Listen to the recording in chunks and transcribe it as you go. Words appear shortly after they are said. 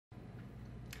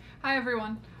Hi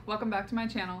everyone, welcome back to my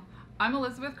channel. I'm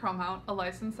Elizabeth Kromhout, a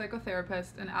licensed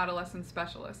psychotherapist and adolescent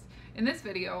specialist. In this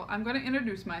video, I'm going to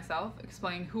introduce myself,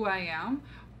 explain who I am,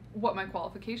 what my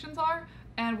qualifications are,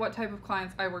 and what type of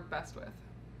clients I work best with.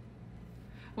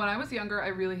 When I was younger, I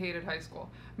really hated high school.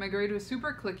 My grade was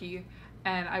super cliquey,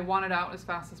 and I wanted out as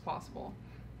fast as possible.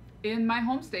 In my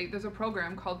home state, there's a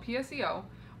program called PSEO,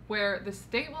 where the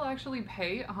state will actually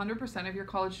pay 100% of your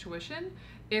college tuition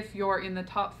if you're in the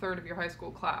top third of your high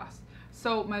school class.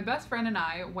 So my best friend and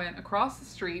I went across the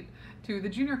street to the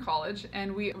junior college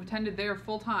and we attended there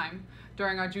full time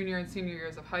during our junior and senior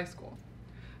years of high school.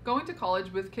 Going to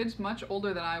college with kids much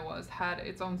older than I was had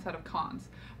its own set of cons.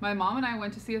 My mom and I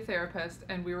went to see a therapist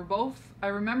and I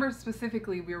remember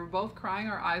specifically, we were both crying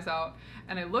our eyes out,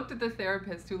 and I looked at the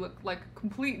therapist who looked like a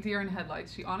complete deer in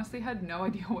headlights. She honestly had no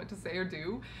idea what to say or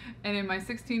do, and in my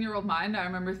 16-year-old mind, I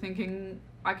remember thinking,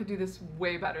 I could do this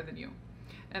way better than you.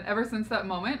 And ever since that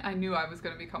moment, I knew I was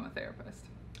going to become a therapist.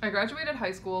 I graduated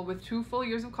high school with 2 full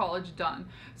years of college done,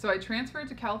 so I transferred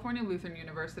to California Lutheran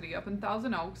University up in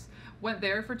Thousand Oaks, went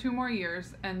there for 2 more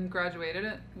years and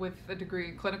graduated with a degree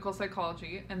in clinical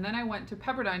psychology, and then I went to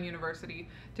Pepperdine University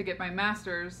to get my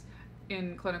master's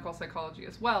in clinical psychology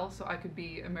as well, so I could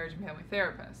be a marriage and family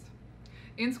therapist.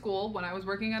 In school, when I was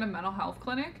working at a mental health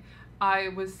clinic, I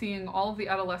was seeing all of the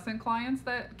adolescent clients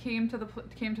that came to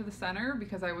the center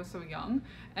because I was so young,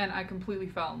 and I completely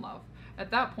fell in love. At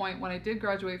that point, when I did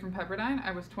graduate from Pepperdine,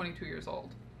 I was 22 years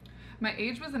old. My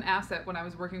age was an asset when I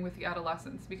was working with the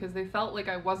adolescents because they felt like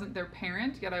I wasn't their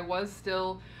parent, yet I was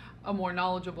still a more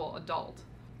knowledgeable adult.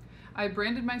 I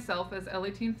branded myself as LA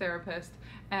Teen Therapist,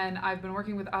 and I've been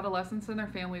working with adolescents and their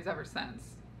families ever since.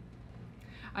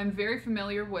 I'm very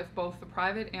familiar with both the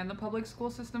private and the public school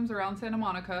systems around Santa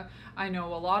Monica. I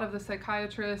know a lot of the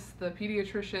psychiatrists, the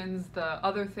pediatricians, the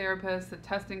other therapists, the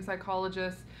testing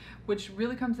psychologists, which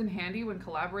really comes in handy when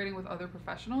collaborating with other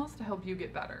professionals to help you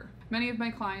get better. Many of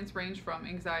my clients range from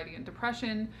anxiety and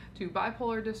depression, to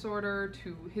bipolar disorder,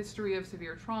 to history of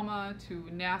severe trauma, to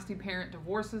nasty parent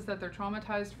divorces that they're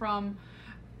traumatized from.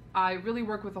 I really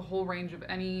work with a whole range of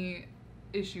any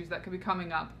issues that could be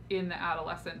coming up in the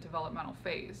adolescent developmental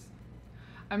phase.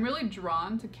 I'm really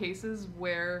drawn to cases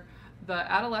where the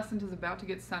adolescent is about to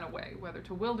get sent away, whether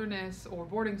to wilderness or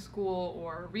boarding school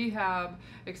or rehab,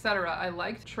 etc. I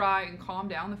like to try and calm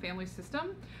down the family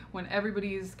system when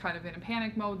everybody's kind of in a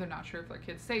panic mode. They're not sure if their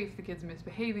kid's safe, the kid's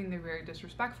misbehaving, they're very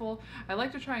disrespectful. I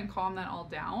like to try and calm that all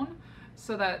down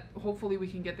so that hopefully we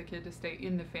can get the kid to stay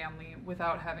in the family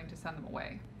without having to send them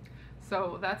away.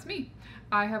 So that's me.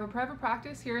 I have a private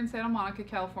practice here in Santa Monica,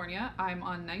 California. I'm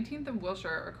on 19th and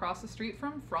Wilshire, across the street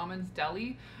from Frauman's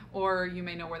Deli, or you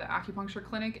may know where the acupuncture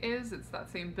clinic is. It's that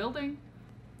same building.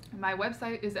 My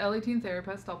website is LA Teen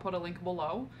Therapist. I'll put a link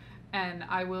below. And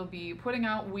I will be putting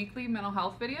out weekly mental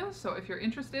health videos, so if you're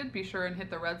interested, be sure and hit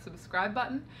the red subscribe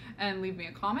button and leave me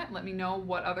a comment. Let me know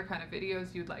what other kind of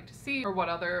videos you'd like to see or what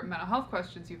other mental health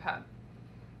questions you've had.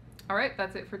 Alright,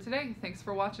 that's it for today. Thanks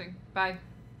for watching. Bye.